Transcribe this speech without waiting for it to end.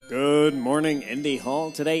Good morning, Indy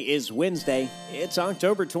Hall. Today is Wednesday. It's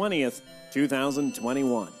October 20th,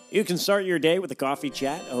 2021. You can start your day with a coffee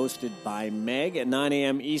chat hosted by Meg at 9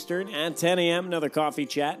 a.m. Eastern. At 10 a.m., another coffee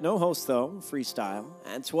chat. No host, though. Freestyle.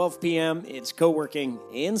 At 12 p.m., it's co-working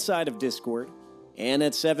inside of Discord. And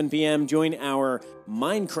at 7 p.m., join our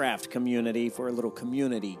Minecraft community for a little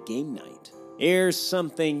community game night. Here's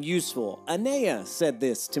something useful. Anea said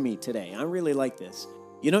this to me today. I really like this.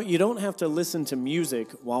 You don't have to listen to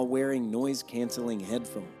music while wearing noise-canceling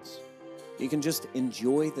headphones. You can just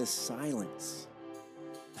enjoy the silence.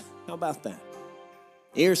 How about that?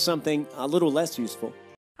 Here's something a little less useful.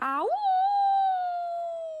 Ow!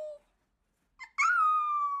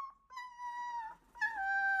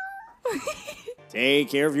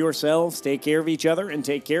 Take care of yourselves, take care of each other, and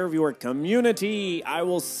take care of your community. I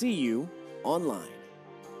will see you online.